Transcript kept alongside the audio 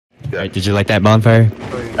Alright, did you like that bonfire?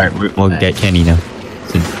 Alright, we'll get Kenny now.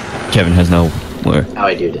 Since Kevin has no more. How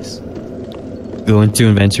I do this? Go into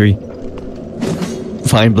inventory.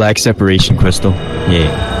 Find black separation crystal.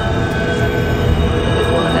 Yeah.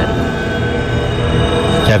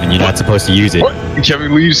 Kevin, you're not supposed to use it. What?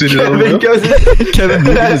 Kevin leaves in his own Kevin world? goes Kevin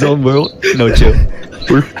lives in his own world. No chill.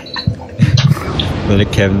 Let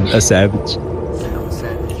Kevin, a savage.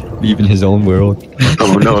 Leaving his own world.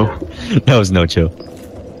 Oh no. That was no chill.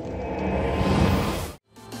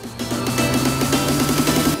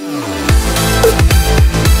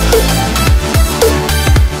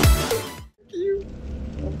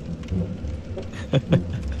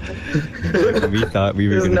 We thought we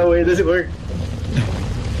were There's no way this works.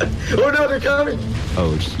 Oh no, they're coming!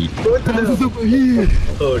 Oh shit. What the hell? Over here!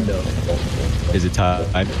 Oh no. Is it time?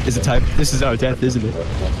 Is it time? This is our death, isn't it?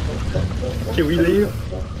 Can we leave?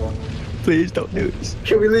 Please don't do this.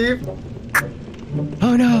 Can we leave?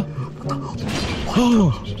 Oh no!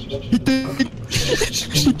 Oh! You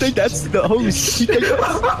think that's the host? You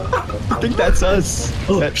think that's us?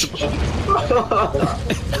 That's...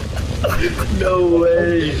 No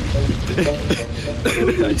way!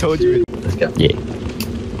 I told you. Let's go. Yeah.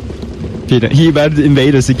 He about to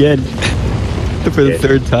invade us again. For the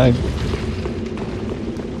third time.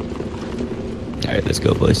 Alright, let's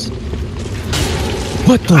go, boys.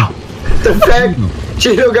 What the? The fact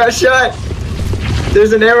Chino got shot!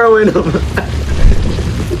 There's an arrow in him!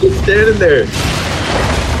 He's standing there!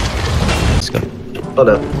 Let's go. Hold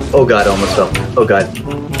up. Oh god, I almost fell. Oh god.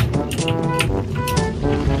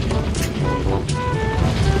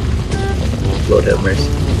 Lord have mercy.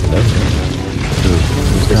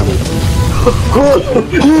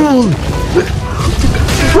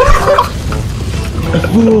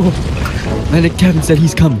 Man, Kevin said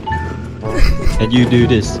he's coming. And you do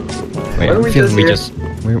this. Wait, I'm feeling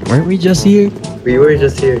weren't we just here? We were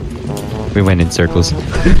just here. We went in circles. You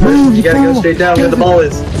gotta go straight down where the ball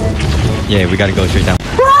is. Yeah, we gotta go straight down.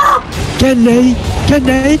 Kenny!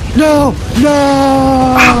 Kenny! No! No!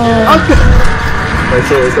 Alright,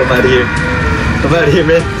 so let's go. I'm out of here. I'm out of here,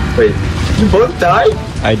 man. Wait, you both died?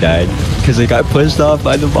 I died because I got pushed off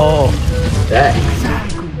by the ball. Dang.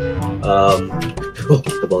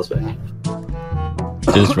 The ball's back.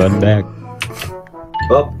 Just run back.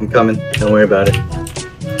 Oh, I'm coming. Don't worry about it.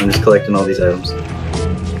 I'm just collecting all these items.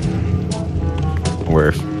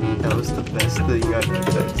 Worth. That was the best thing I could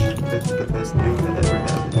do. That's the best thing that ever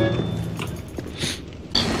happened.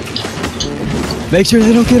 Make sure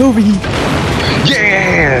they don't get over you.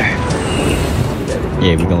 Yeah!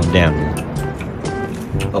 Yeah, we're going down.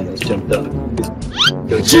 Almost jumped up.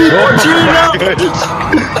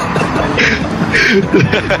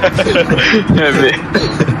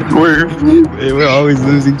 We're always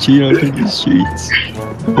losing Chino to the streets.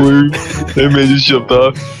 That man just jumped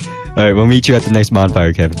off. Alright, we'll meet you at the next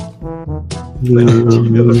bonfire, Kevin.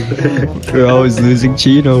 We're always losing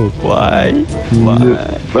Chino. Why? Why?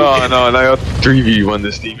 No, I got 3v1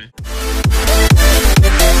 this demon.